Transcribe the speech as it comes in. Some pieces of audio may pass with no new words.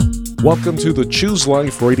Welcome to the Choose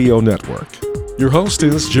Life Radio Network. Your host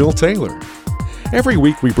is Jill Taylor. Every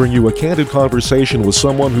week we bring you a candid conversation with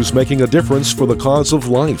someone who's making a difference for the cause of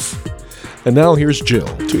life. And now here's Jill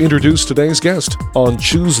to introduce today's guest on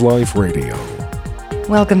Choose Life Radio.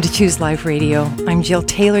 Welcome to Choose Life Radio. I'm Jill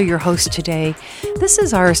Taylor, your host today. This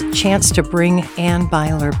is our chance to bring Ann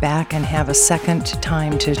Byler back and have a second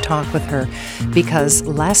time to talk with her, because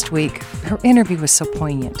last week her interview was so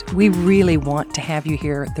poignant. We really want to have you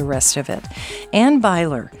hear the rest of it. Ann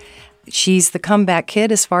Byler, she's the comeback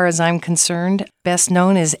kid as far as I'm concerned, best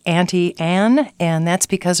known as Auntie Ann, and that's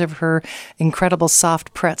because of her incredible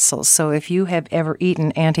soft pretzels. So if you have ever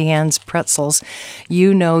eaten Auntie Ann's pretzels,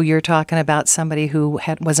 you know you're talking about somebody who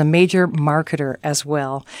was a major marketer as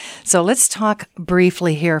well. So let's talk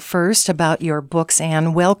briefly here first about your books,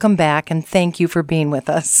 Ann. Welcome back, and thank you for being with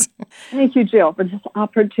us. Thank you, Jill, for this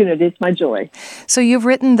opportunity. It's my joy. So you've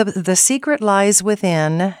written The Secret Lies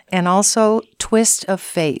Within and also Twist of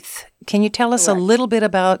Faith. Can you tell us a little bit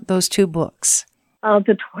about those two books?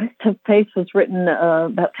 The Twist of Faith was written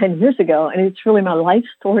about 10 years ago, and it's really my life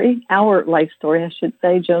story, our life story, I should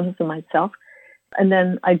say, Jonas and myself. And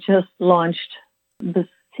then I just launched The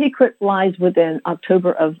Secret Lies Within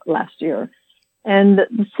October of last year. And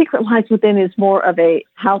The Secret Lies Within is more of a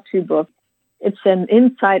how-to book. It's an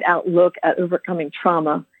inside-out look at overcoming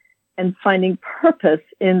trauma and finding purpose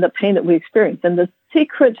in the pain that we experience. And the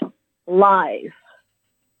secret lies.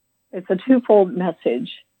 It's a twofold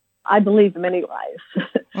message. I believe many lies.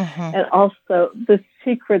 And also the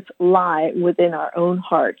secrets lie within our own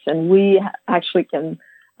hearts, and we actually can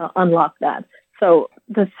unlock that. So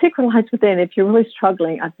The Secret Lies Within, if you're really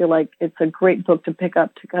struggling, I feel like it's a great book to pick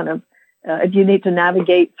up to kind of, if you need to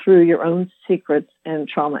navigate through your own secrets and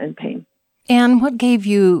trauma and pain. And what gave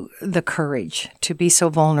you the courage to be so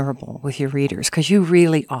vulnerable with your readers? Because you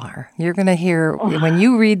really are. You're going to hear, when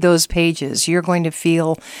you read those pages, you're going to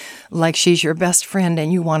feel like she's your best friend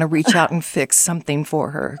and you want to reach out and fix something for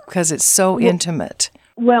her because it's so intimate.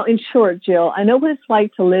 Well, in short, Jill, I know what it's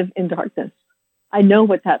like to live in darkness. I know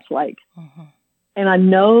what that's like. And I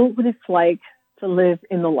know what it's like to live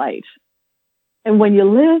in the light. And when you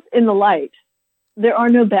live in the light, there are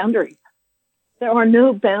no boundaries. There are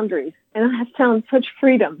no boundaries. And I have found such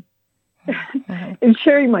freedom in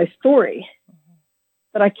sharing my story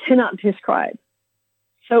that I cannot describe.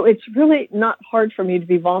 So it's really not hard for me to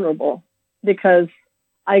be vulnerable because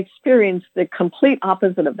I experienced the complete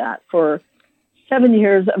opposite of that for 7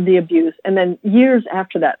 years of the abuse. And then years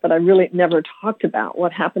after that I really never talked about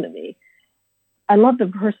what happened to me. I love the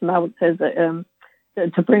verse in the Bible that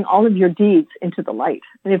says to bring all of your deeds into the light.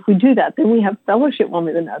 And if we do that, then we have fellowship one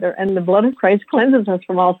with another, and the blood of Christ cleanses us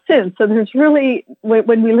from all sin. So there's really,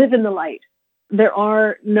 when we live in the light, there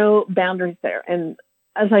are no boundaries there. And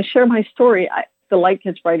as I share my story, the light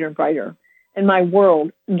gets brighter and brighter, and my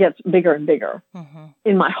world gets bigger and bigger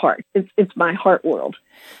in my heart. It's my heart world.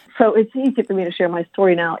 So it's easy for me to share my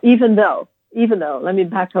story now, even though, let me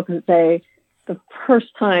back up and say, the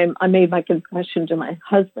first time I made my confession to my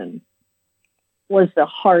husband was the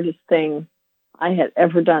hardest thing I had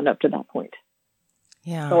ever done up to that point.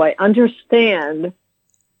 Yeah. So I understand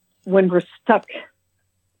when we're stuck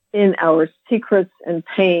in our secrets and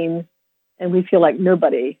pain and we feel like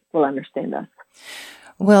nobody will understand us.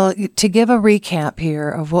 Well, to give a recap here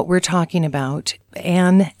of what we're talking about,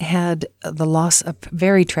 Ann had the loss, a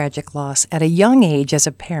very tragic loss, at a young age as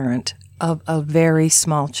a parent of a very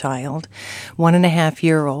small child,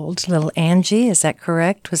 1.5-year-old, little Angie. Is that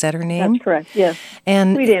correct? Was that her name? That's correct, yes.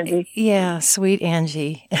 And sweet Angie. Yeah, sweet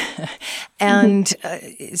Angie. And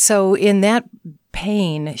so in that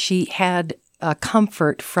pain, she had a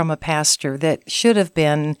comfort from a pastor that should have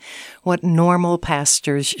been what normal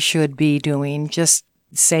pastors should be doing, just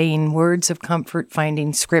saying words of comfort,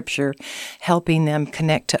 finding scripture, helping them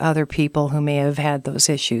connect to other people who may have had those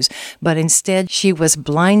issues. But instead, she was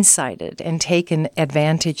blindsided and taken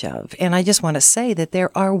advantage of. And I just want to say that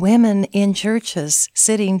there are women in churches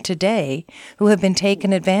sitting today who have been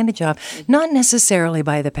taken advantage of, not necessarily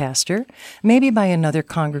by the pastor, maybe by another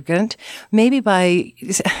congregant, maybe by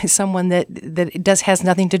someone that has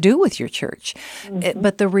nothing to do with your church.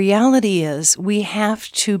 But the reality is we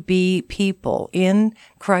have to be people in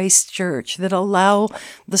Christ Church that allow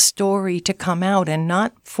the story to come out and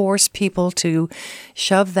not force people to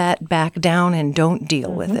shove that back down and don't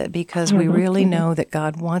deal with it, because we really know that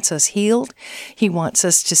God wants us healed. He wants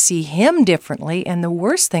us to see Him differently. And the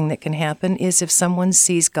worst thing that can happen is if someone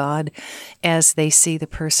sees God as they see the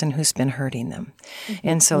person who's been hurting them.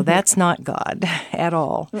 And so that's not God at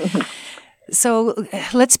all. So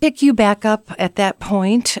let's pick you back up at that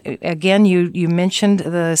point. Again, you mentioned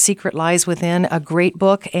The Secret Lies Within, a great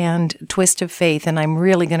book, and Twist of Faith, and I'm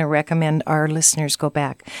really going to recommend our listeners go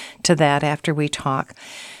back to that after we talk.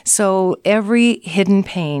 So every hidden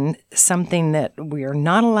pain, something that we are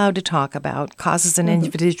not allowed to talk about, causes an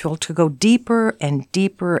individual to go deeper and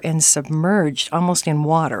deeper and submerged almost in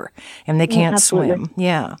water, and they can't swim.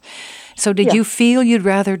 Yeah. So did you feel you'd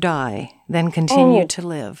rather die than continue to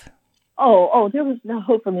live? There was no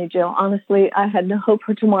hope for me, Jill. Honestly, I had no hope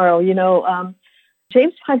for tomorrow.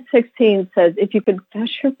 James 5:16 says, if you confess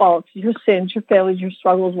your faults, your sins, your failures, your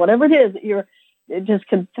struggles, whatever it is, just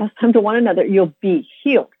confess them to one another, you'll be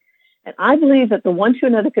healed. And I believe that the one to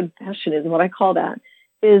another confession is what I call that,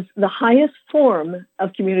 is the highest form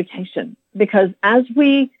of communication. Because as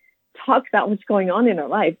we talk about what's going on in our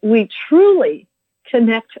life, we truly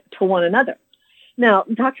connect to one another. Now,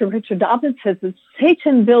 Dr. Richard Dobbins says that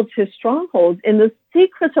Satan builds his strongholds in the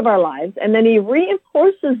secrets of our lives, and then he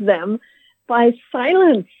reinforces them by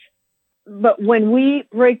silence. But when we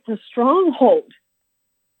break the stronghold,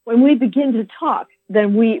 when we begin to talk,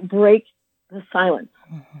 then we break the silence.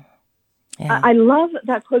 Mm-hmm. Yeah. I love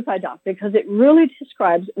that quote by Doc because it really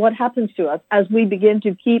describes what happens to us as we begin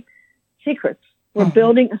to keep secrets. We're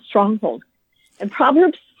building a stronghold. And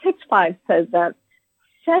Proverbs 6:5 says that,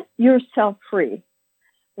 set yourself free,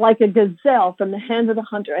 like a gazelle from the hand of the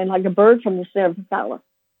hunter and like a bird from the snare of the fowler.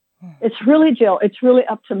 It's really, Jill, it's really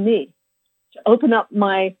up to me to open up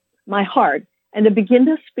my heart and to begin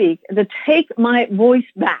to speak and to take my voice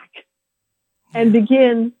back and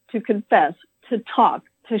begin to confess, to talk,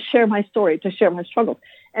 to share my story, to share my struggles.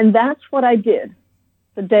 And that's what I did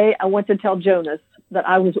the day I went to tell Jonas that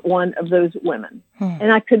I was one of those women.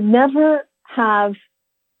 And I could never have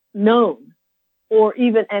known or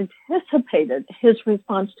even anticipated his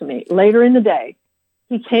response to me. Later in the day,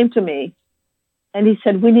 he came to me and he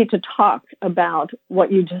said, we need to talk about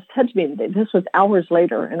what you just said to me today. This was hours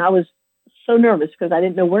later, and I was so nervous because I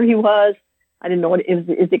didn't know where he was. I didn't know is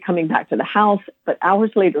it coming back to the house? But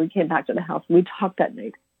hours later, he came back to the house. We talked that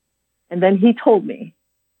night. And then he told me,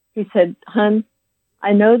 he said, hon,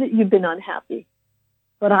 I know that you've been unhappy,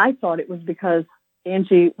 but I thought it was because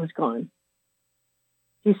Angie was gone.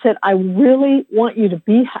 He said, I really want you to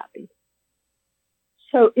be happy.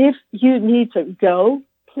 So if you need to go,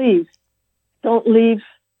 please don't leave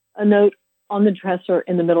a note on the dresser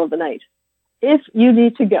in the middle of the night. If you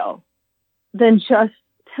need to go, then just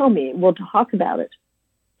tell me. We'll talk about it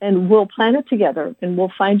and we'll plan it together and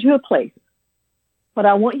we'll find you a place. But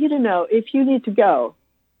I want you to know if you need to go,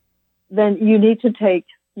 then you need to take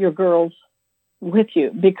your girls with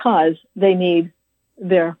you because they need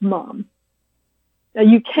their mom. Now,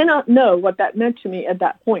 you cannot know what that meant to me at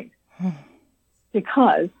that point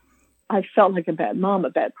because I felt like a bad mom, a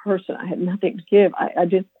bad person. I had nothing to give.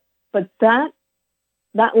 But that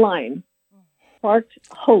line sparked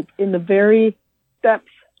hope in the very depths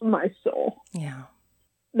of my soul. Yeah.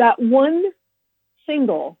 That one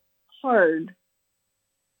single hard,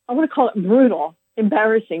 I want to call it brutal,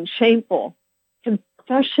 embarrassing, shameful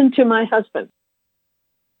confession to my husband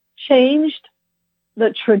changed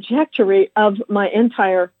the trajectory of my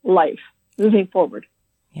entire life moving forward.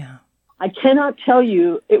 Yeah. I cannot tell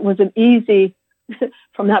you it was an easy,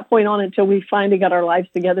 from that point on until we finally got our lives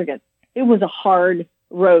together again. It was a hard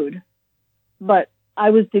road. But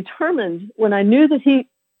I was determined when I knew that he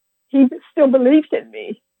still believed in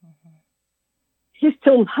me. Mm-hmm. He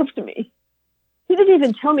still loved me. He didn't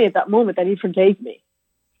even tell me at that moment that he forgave me.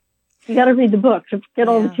 You got to read the book to get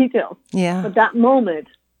all the details. Yeah. But that moment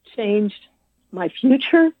changed my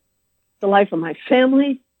future, the life of my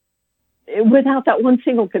family. Without that one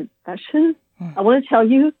single confession, I want to tell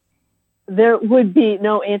you, there would be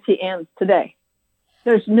no Auntie Anne's today.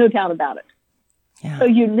 There's no doubt about it. Yeah. So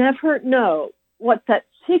you never know what that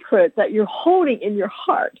secret that you're holding in your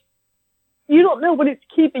heart, you don't know what it's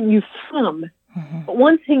keeping you from. Mm-hmm. But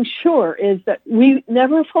one thing sure is that we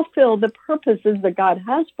never fulfill the purposes that God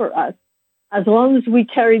has for us as long as we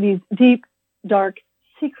carry these deep, dark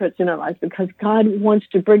secrets in our lives, because God wants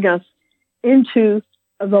to bring us into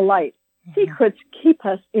the light. Mm-hmm. Secrets keep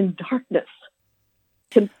us in darkness.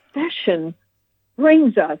 Confession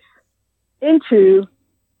brings us into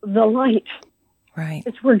the light. Right.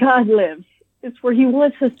 It's where God lives. It's where he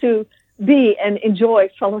wants us to be and enjoy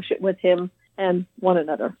fellowship with him and one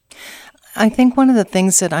another. I think one of the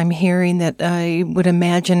things that I'm hearing that I would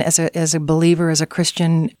imagine as a believer, as a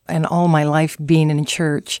Christian, and all my life being in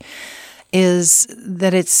church, is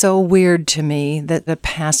that it's so weird to me that the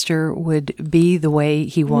pastor would be the way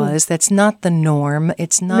he was. That's not the norm.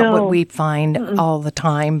 It's not what we find all the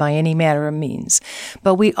time by any manner of means.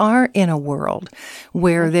 But we are in a world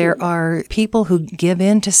where there are people who give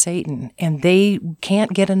in to Satan and they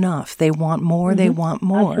can't get enough. They want more. They want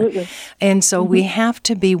more. Absolutely. And so we have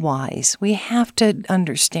to be wise. We have to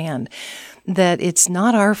understand that it's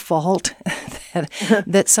not our fault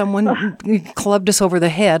that someone clubbed us over the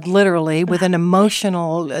head, literally, with an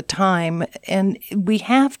emotional time. And we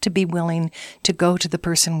have to be willing to go to the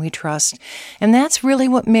person we trust. And that's really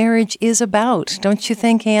what marriage is about. Don't you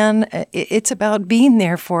think, Anne? It's about being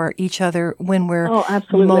there for each other when we're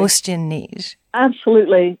most in need.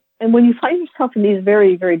 Absolutely. And when you find yourself in these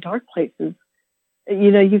very, very dark places,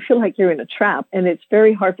 you feel like you're in a trap. And it's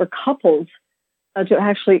very hard for couples to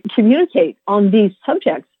actually communicate on these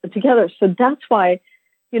subjects together. So that's why,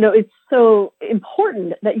 it's so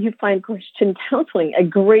important that you find Christian counseling, a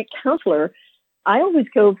great counselor. I always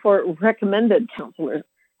go for recommended counselors.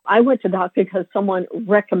 I went to Doc because someone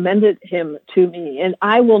recommended him to me. And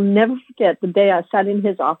I will never forget the day I sat in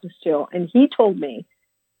his office, Jill, and he told me,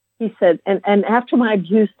 he said, and after my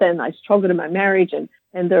abuse, then I struggled in my marriage, and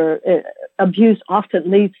their abuse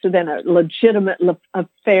often leads to then a legitimate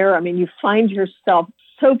affair. I mean, you find yourself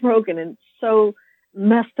so broken and so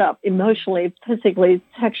messed up emotionally, physically,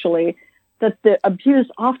 sexually, that the abuse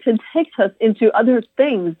often takes us into other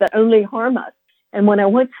things that only harm us. And when I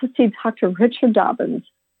went to see Dr. Richard Dobbins,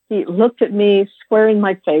 he looked at me, squaring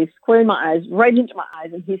my face, squaring my eyes, right into my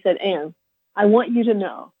eyes, and he said, Anne, I want you to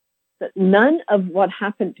know that none of what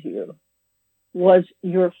happened to you was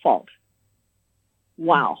your fault.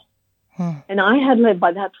 Wow. And I had lived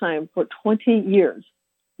by that time for 20 years,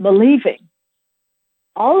 believing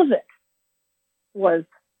all of it was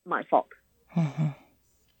my fault.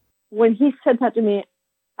 When he said that to me,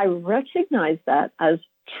 I recognized that as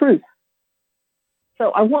truth. So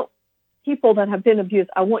I want people that have been abused,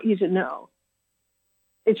 I want you to know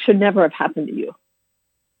it should never have happened to you.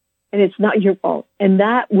 And it's not your fault. And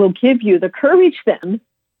that will give you the courage then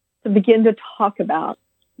to begin to talk about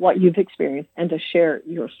what you've experienced and to share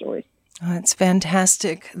your story. Oh, that's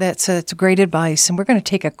fantastic. That's great advice. And we're going to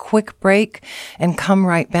take a quick break and come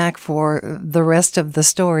right back for the rest of the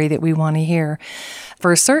story that we want to hear.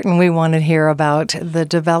 For certain, we want to hear about the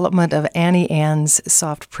development of Annie Ann's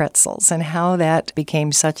soft pretzels and how that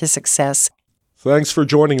became such a success. Thanks for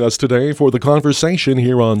joining us today for the conversation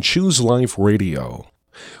here on Choose Life Radio.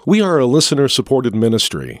 We are a listener-supported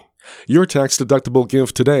ministry. Your tax-deductible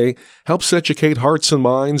gift today helps educate hearts and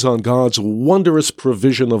minds on God's wondrous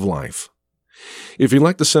provision of life. If you'd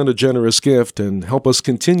like to send a generous gift and help us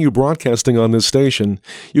continue broadcasting on this station,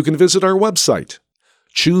 you can visit our website,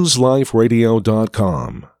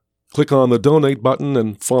 chooseliferadio.com. Click on the Donate button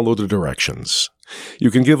and follow the directions.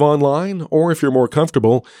 You can give online, or if you're more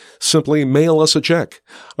comfortable, simply mail us a check.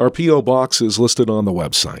 Our P.O. Box is listed on the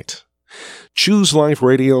website. Choose Life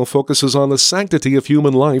Radio focuses on the sanctity of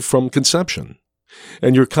human life from conception.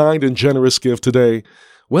 And your kind and generous gift today,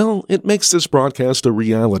 well, it makes this broadcast a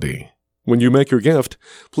reality. When you make your gift,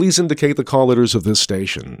 please indicate the call letters of this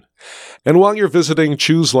station. And while you're visiting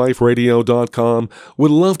ChooseLifeRadio.com,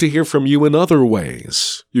 we'd love to hear from you in other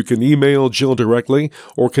ways. You can email Jill directly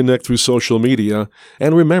or connect through social media.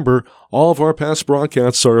 And remember, all of our past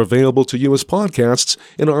broadcasts are available to you as podcasts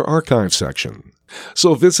in our archive section.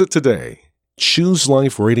 So visit today,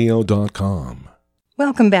 ChooseLifeRadio.com.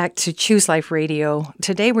 Welcome back to Choose Life Radio.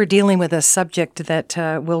 Today we're dealing with a subject that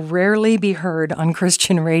will rarely be heard on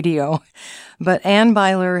Christian radio. But Anne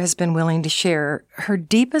Byler has been willing to share her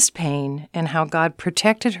deepest pain and how God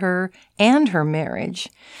protected her and her marriage.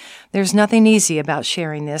 There's nothing easy about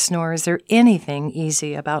sharing this, nor is there anything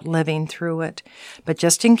easy about living through it. But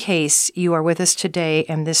just in case you are with us today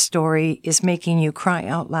and this story is making you cry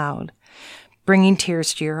out loud, bringing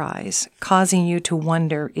tears to your eyes, causing you to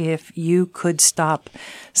wonder if you could stop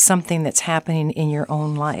something that's happening in your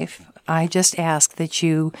own life, I just ask that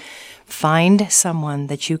you find someone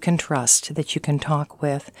that you can trust, that you can talk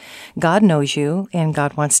with. God knows you, and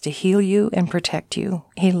God wants to heal you and protect you.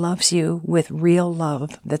 He loves you with real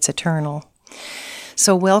love that's eternal.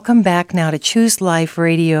 So welcome back now to Choose Life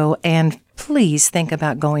Radio, and please think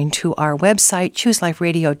about going to our website,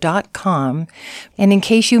 chooseliferadio.com. And in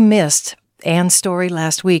case you missed Anne's story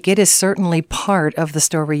last week, it is certainly part of the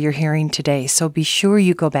story you're hearing today, so be sure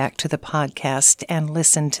you go back to the podcast and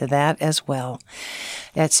listen to that as well.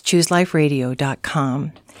 That's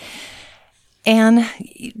chooseliferadio.com. Anne,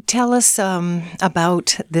 tell us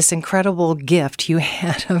about this incredible gift you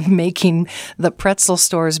had of making the pretzel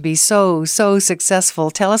stores be so successful.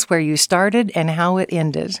 Tell us where you started and how it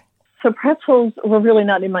ended. So pretzels were really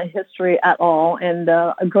not in my history at all. And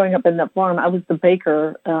growing up in that farm, I was the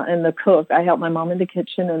baker and the cook. I helped my mom in the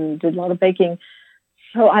kitchen and did a lot of baking.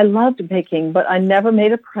 So I loved baking, but I never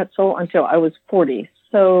made a pretzel until I was 40.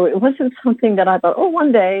 So it wasn't something that I thought, oh,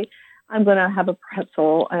 one day I'm going to have a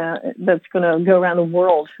pretzel that's going to go around the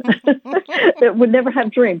world. That would never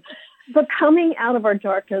have dreamed. But coming out of our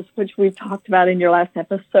darkness, which we've talked about in your last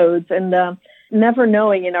episodes, and never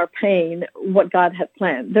knowing in our pain what God had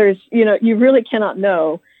planned. You really cannot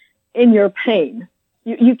know in your pain.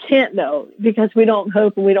 You can't know because we don't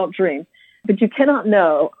hope and we don't dream. But you cannot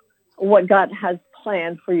know what God has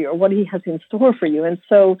planned for you or what he has in store for you. And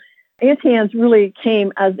so Auntie Anne's really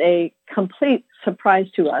came as a complete surprise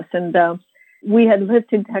to us. And we had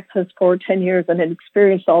lived in Texas for 10 years and had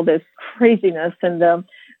experienced all this craziness and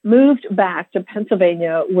moved back to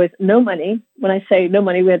Pennsylvania with no money. When I say no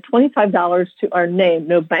money, we had $25 to our name,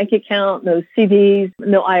 no bank account, no CDs,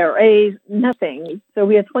 no IRAs, nothing. So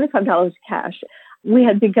we had $25 cash. We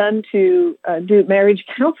had begun to do marriage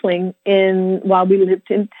counseling while we lived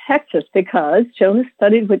in Texas because Jonas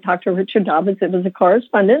studied with Dr. Richard Dobbins. It was a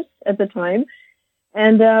correspondence at the time.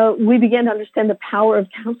 And we began to understand the power of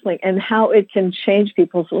counseling and how it can change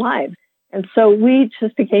people's lives. And so we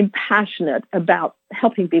just became passionate about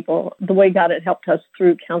helping people the way God had helped us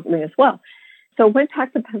through counseling as well. So went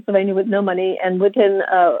back to Pennsylvania with no money. And within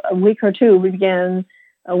a week or two, we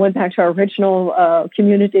went back to our original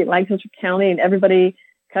community in Lancaster County, and everybody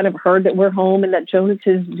kind of heard that we're home and that Jonas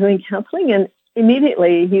is doing counseling. And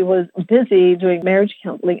immediately he was busy doing marriage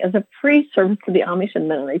counseling as a free service to the Amish and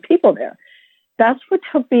Mennonite people there. That's what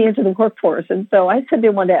took me into the workforce. And so I said to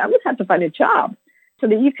him one day, I'm going to have to find a job so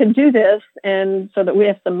that you can do this and so that we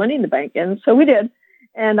have some money in the bank. And so we did.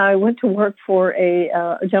 And I went to work for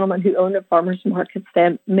a gentleman who owned a farmer's market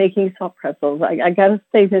stand making soft pretzels. I got to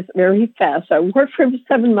say this very fast. So I worked for him for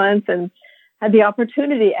 7 months and had the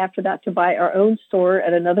opportunity after that to buy our own store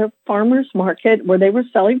at another farmer's market where they were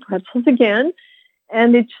selling pretzels again.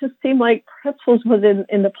 And it just seemed like pretzels was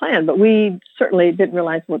in the plan, but we certainly didn't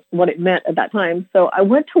realize what it meant at that time. So I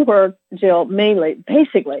went to work, Jill,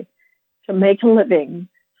 basically, to make a living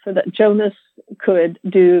so that Jonas could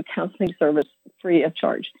do counseling service free of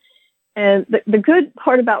charge. And the good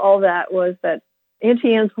part about all that was that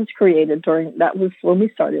Auntie Anne's was created that was when we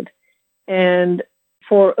started. And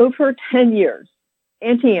for over 10 years,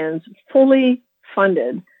 Auntie Anne's fully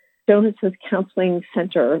funded Jonas's counseling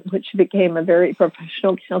center, which became a very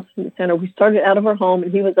professional counseling center. We started out of our home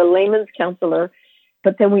and he was a layman's counselor,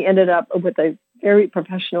 but then we ended up with a very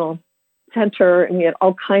professional center, and we had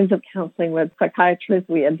all kinds of counseling with psychiatrists,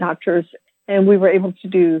 we had doctors, and we were able to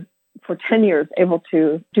do, for 10 years, able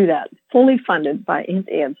to do that, fully funded by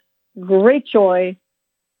Auntie Anne's. Great joy,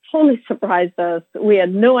 totally surprised us. We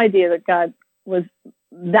had no idea that God was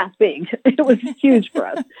that big. It was huge for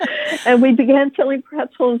us. And we began selling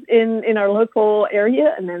pretzels in our local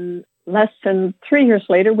area, and then less than 3 years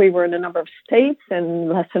later, we were in a number of states, and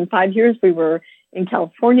less than 5 years, we were in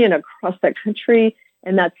California and across that country.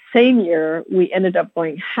 And that same year, we ended up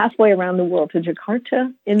going halfway around the world to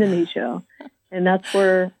Jakarta, Indonesia. And that's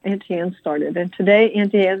where Auntie Anne started. And today,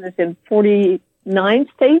 Auntie Anne is in 49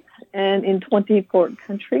 states and in 24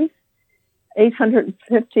 countries,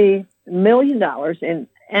 $850 million in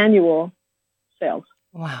annual sales.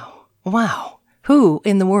 Wow. Wow. Who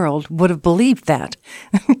in the world would have believed that?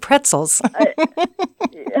 Pretzels.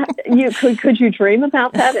 Could you dream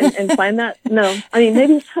about that and plan that? No. I mean,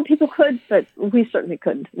 maybe some people could, but we certainly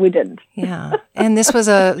couldn't. We didn't. Yeah. And this was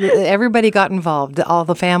everybody got involved. All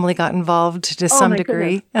the family got involved to some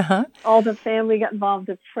degree. Uh-huh. All the family got involved,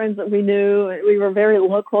 the friends that we knew. We were very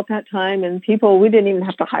local at that time, and we didn't even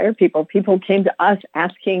have to hire people. People came to us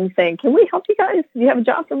asking, saying, can we help you guys? Do you have a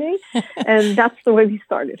job for me? And that's the way we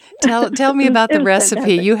started. Tell me about the recipe.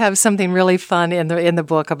 Fantastic. You have something really fun in the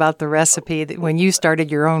book about the recipe that when you started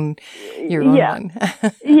your own one.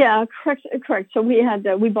 Yeah, correct. So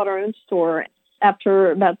we bought our own store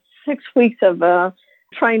after about 6 weeks of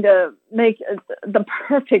trying to make the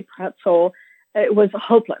perfect pretzel. It was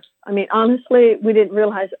hopeless. I mean, honestly, we didn't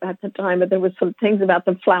realize at the time that there was some things about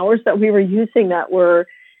the flours that we were using that were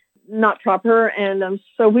not proper. And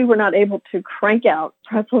so we were not able to crank out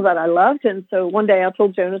pretzels that I loved. And so one day I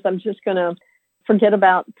told Jonas, I'm just going to forget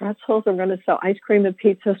about pretzels. I'm going to sell ice cream and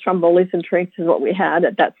pizza, strombolis and drinks is what we had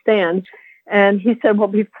at that stand. And he said, well,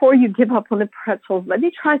 before you give up on the pretzels, let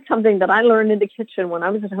me try something that I learned in the kitchen when I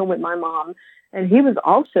was at home with my mom. And he was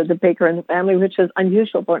also the baker in the family, which is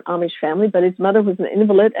unusual for an Amish family, but his mother was an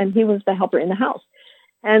invalid and he was the helper in the house.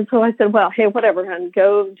 And so I said, well, hey, whatever, hon,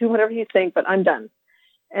 go do whatever you think, but I'm done.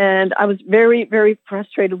 And I was very, very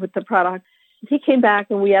frustrated with the product. he came back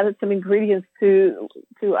and we added some ingredients to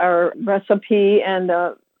our recipe and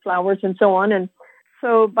flowers and so on. And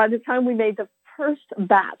so by the time we made the first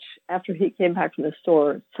batch after he came back from the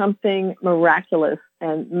store, something miraculous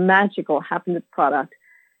and magical happened to the product.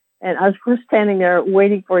 And as we're standing there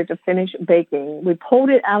waiting for it to finish baking, we pulled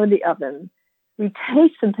it out of the oven. We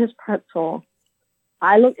tasted this pretzel.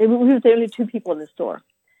 We were the only two people in the store.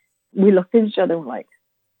 We looked at each other and were like,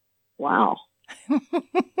 wow,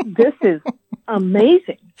 this is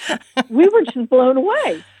amazing. We were just blown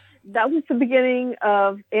away. That was the beginning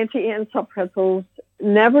of Auntie Anne's soft pretzels.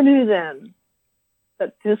 Never knew then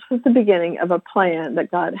that this was the beginning of a plan that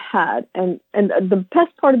God had. And the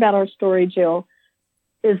best part about our story, Jill,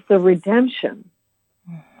 is the redemption.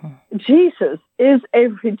 Mm-hmm. Jesus is a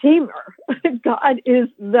redeemer. God is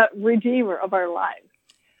the redeemer of our lives.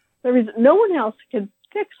 There is no one else can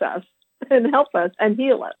fix us and help us and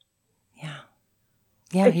heal us.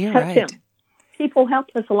 Yeah, you're right. Him. People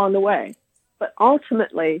helped us along the way, but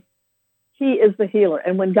ultimately, he is the healer.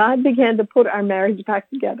 And when God began to put our marriage back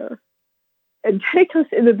together and take us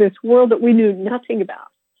into this world that we knew nothing about,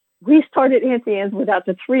 we started Auntie Anne's without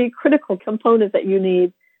the three critical components that you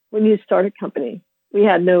need when you start a company. We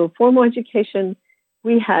had no formal education,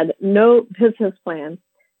 we had no business plan,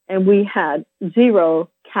 and we had zero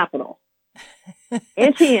capital.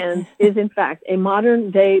 Auntie Anne's is, in fact, a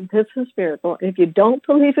modern-day business miracle. And if you don't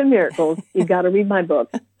believe in miracles, you've got to read my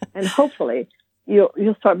book, and hopefully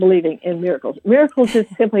you'll start believing in miracles. Miracles is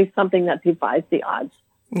simply something that defies the odds.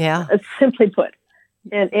 Yeah. It's simply put.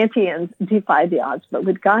 And Auntie Anne's defied the odds. But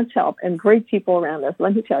with God's help and great people around us,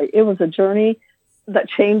 let me tell you, it was a journey that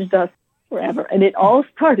changed us forever. And it all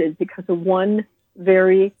started because of one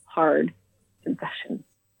very hard confession.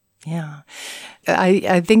 Yeah.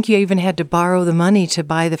 I think you even had to borrow the money to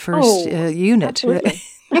buy the first unit.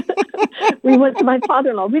 We went to my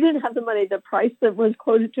father-in-law. We didn't have the money. The price that was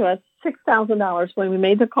quoted to us, $6,000 when we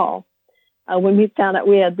made the call, when we found out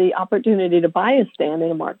we had the opportunity to buy a stand in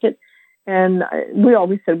a market. And we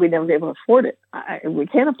always said we'd never be able to afford it. We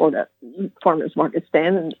can't afford a farmer's market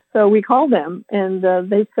stand. And so we called them, and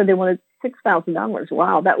they said they wanted $6,000.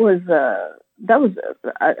 Wow, that was a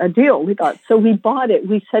deal, we thought. So we bought it.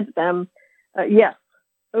 We said to them, yes,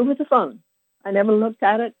 over the phone. I never looked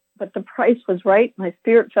at it, but the price was right. My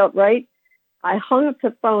spirit felt right. I hung up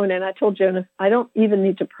the phone and I told Jonas, I don't even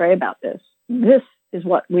need to pray about this. This is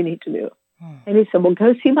what we need to do. And he said, well,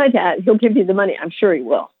 go see my dad. He'll give you the money. I'm sure he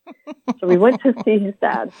will. So we went to see his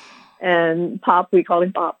dad, and Pop, we called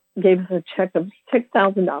him Pop, gave us a check of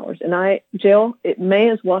 $6,000. And Jill, it may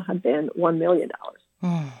as well have been $1 million.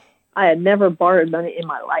 I had never borrowed money in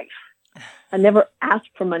my life. I never asked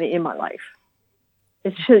for money in my life.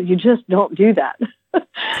 It's just, you just don't do that.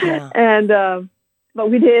 Yeah. And, but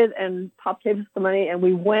we did, and Pop gave us the money, and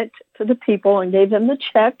we went to the people and gave them the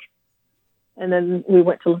check. And then we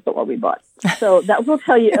went to look at what we bought. So that will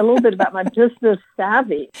tell you a little bit about my business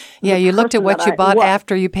savvy. Yeah, you looked at what you bought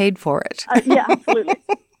after you paid for it. Yeah, absolutely.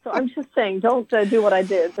 So I'm just saying, don't do what I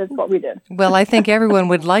did. That's what we did. Well, I think everyone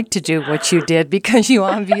would like to do what you did because you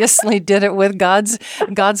obviously did it with God's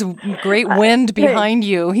great wind behind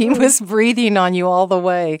you. He was breathing on you all the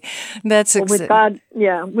way. That's with God,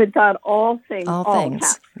 with God, all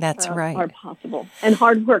things. That's right. Are possible, and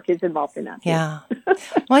hard work is involved in that. Yeah. Well,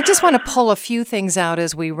 I just want to pull a few things out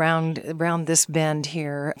as we round this bend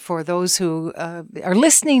here for those who are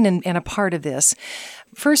listening and a part of this.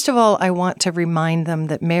 First of all, I want to remind them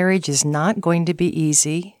that marriage is not going to be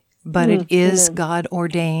easy, but it is God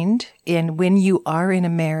ordained. And when you are in a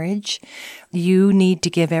marriage, you need to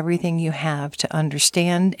give everything you have to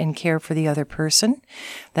understand and care for the other person.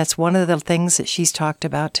 That's one of the things that she's talked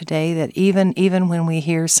about today, that even when we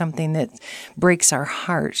hear something that breaks our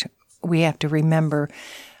heart, we have to remember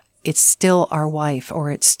it's still our wife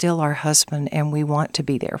or it's still our husband, and we want to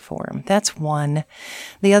be there for him. That's one.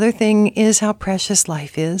 The other thing is how precious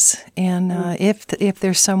life is. And if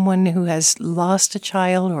there's someone who has lost a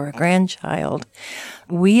child or a grandchild,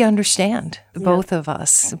 we understand, both of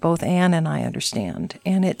us, both Anne and I understand.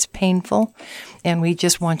 And it's painful. And we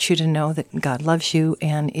just want you to know that God loves you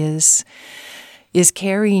and is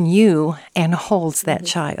carrying you and holds that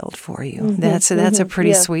child for you. That's a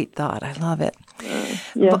pretty sweet thought. I love it.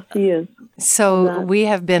 Yes, he is. So we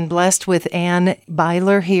have been blessed with Anne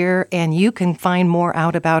Beiler here, and you can find more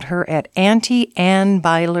out about her at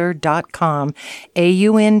AuntieAnneBeiler.com,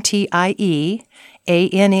 AuntieAnne,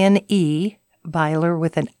 Beiler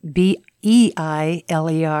with an EILER.com.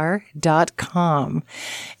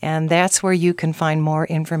 And that's where you can find more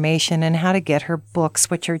information and how to get her books,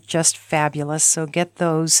 which are just fabulous. So get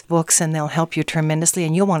those books and they'll help you tremendously,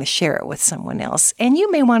 and you'll want to share it with someone else. And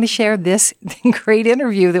you may want to share this great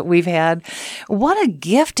interview that we've had. What a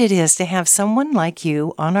gift it is to have someone like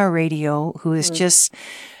you on our radio who is just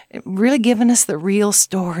really given us the real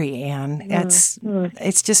story, Anne.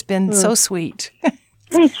 It's just been so sweet.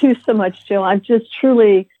 Thank you so much, Jill. I've just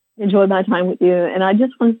truly enjoyed my time with you. And I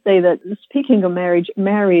just want to say that, speaking of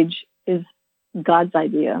marriage is God's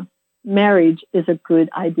idea. Marriage is a good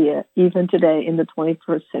idea, even today in the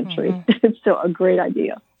 21st century. It's still a great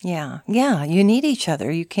idea. Yeah. You need each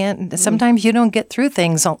other. You can't, sometimes you don't get through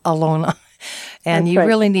things alone. And That's you right.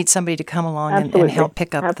 really need somebody to come along and help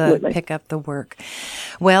pick up the work.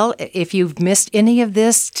 Well, if you've missed any of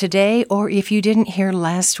this today, or if you didn't hear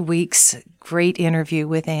last week's great interview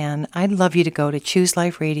with Anne, I'd love you to go to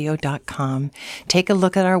chooseliferadio.com. Take a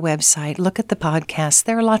look at our website, look at the podcast.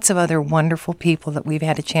 There are lots of other wonderful people that we've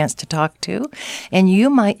had a chance to talk to, and you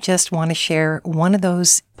might just want to share one of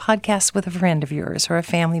those podcasts with a friend of yours or a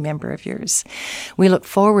family member of yours. We look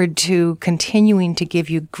forward to continuing to give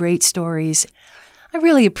you great stories. I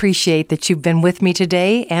really appreciate that you've been with me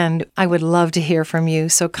today, and I would love to hear from you,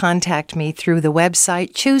 so contact me through the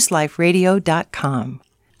website chooseliferadio.com.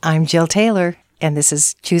 I'm Jill Taylor, and this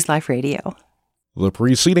is Choose Life Radio. The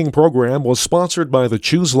preceding program was sponsored by the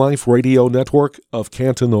Choose Life Radio Network of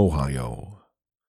Canton, Ohio.